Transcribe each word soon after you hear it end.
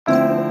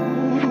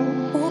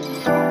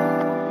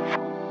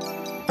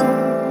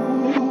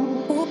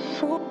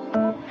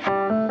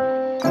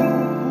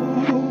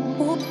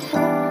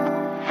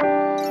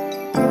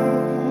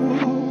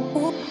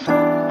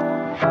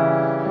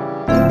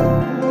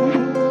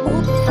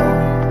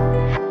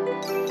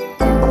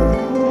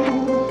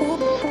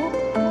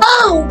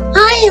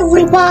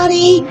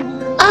everybody.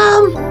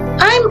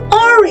 I'm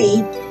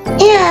Ari,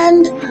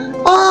 and,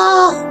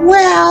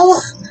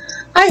 well,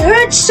 I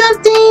heard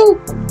something,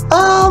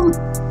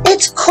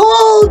 it's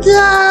called,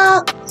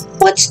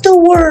 what's the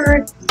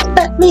word?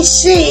 Let me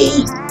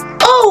see.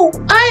 Oh,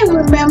 I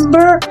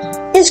remember.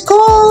 It's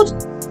called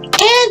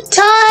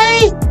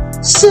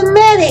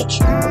anti-Semitic,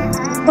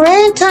 or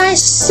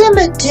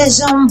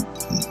antisemitism.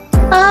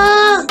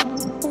 I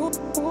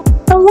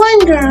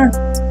wonder,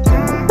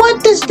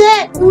 what does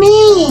that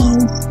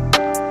mean?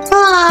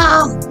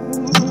 I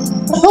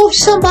hope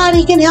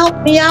somebody can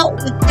help me out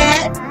with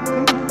that.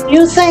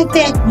 You think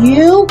that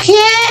you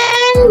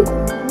can?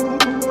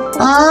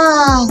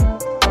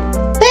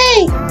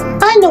 Hey,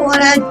 I know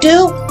what I'd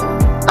do.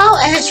 I'll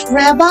ask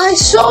Rabbi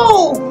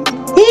Saul.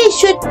 He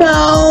should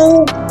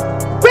know.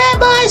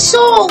 Rabbi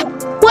Saul,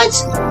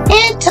 what's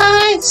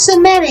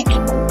anti-Semitic?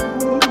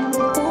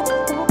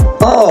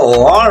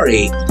 Oh,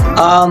 Ari,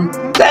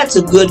 that's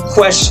a good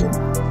question.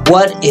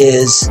 What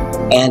is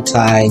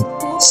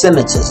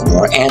anti-Semitism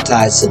or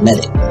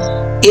anti-Semitic?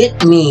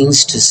 It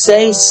means to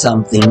say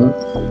something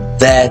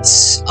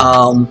that's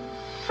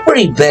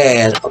pretty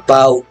bad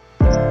about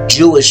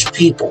Jewish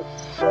people.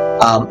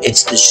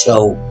 It's to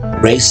show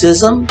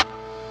racism,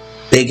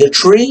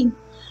 bigotry,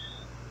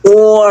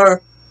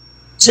 or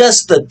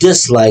just a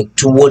dislike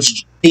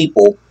towards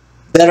people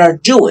that are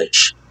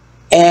Jewish.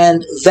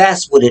 And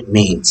that's what it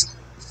means.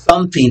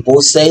 Some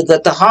people say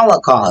that the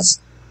Holocaust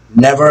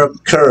never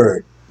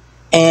occurred.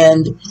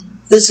 And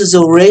this is a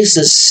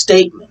racist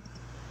statement.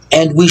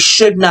 And we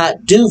should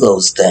not do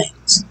those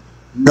things.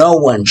 No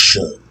one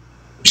should.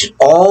 We should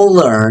all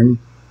learn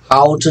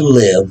how to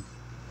live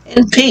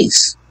in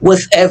peace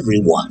with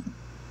everyone.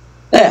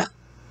 Yeah,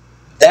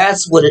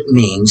 that's what it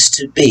means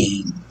to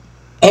be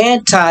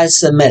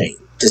anti-Semitic.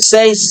 To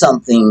say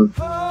something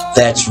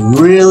that's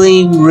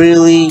really,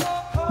 really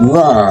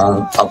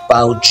wrong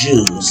about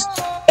Jews,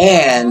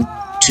 and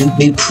to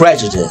be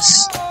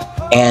prejudiced,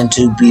 and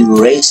to be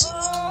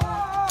racist.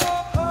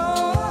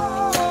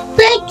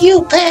 Thank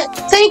you, Pat.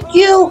 Thank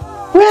you,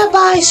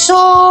 Rabbi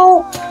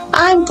Saul.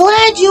 I'm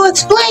glad you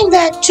explained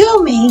that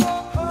to me,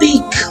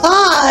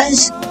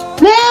 because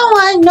now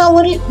I know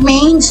what it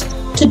means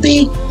to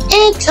be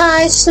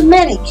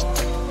anti-Semitic.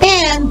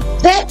 And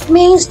that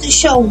means to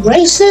show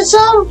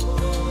racism,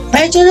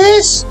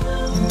 prejudice,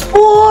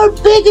 or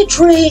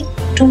bigotry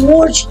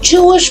towards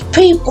Jewish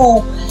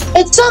people.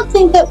 It's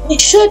something that we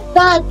should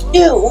not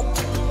do,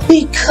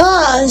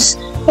 because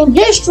in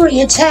history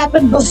it's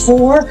happened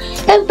before,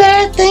 and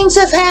bad things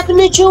have happened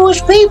to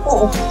Jewish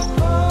people.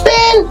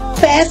 Then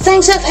bad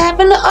things have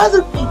happened to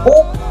other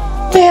people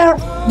where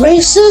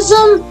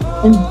racism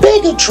and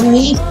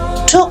bigotry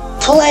took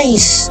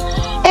place.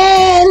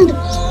 And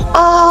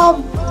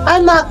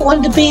I'm not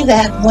going to be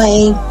that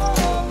way.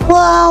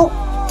 Well,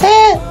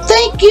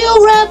 thank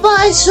you,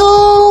 Rabbi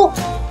Saul,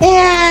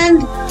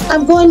 and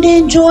I'm going to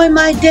enjoy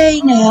my day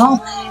now.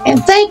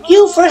 And thank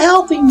you for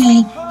helping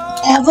me.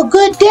 Have a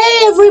good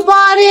day,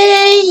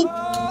 everybody.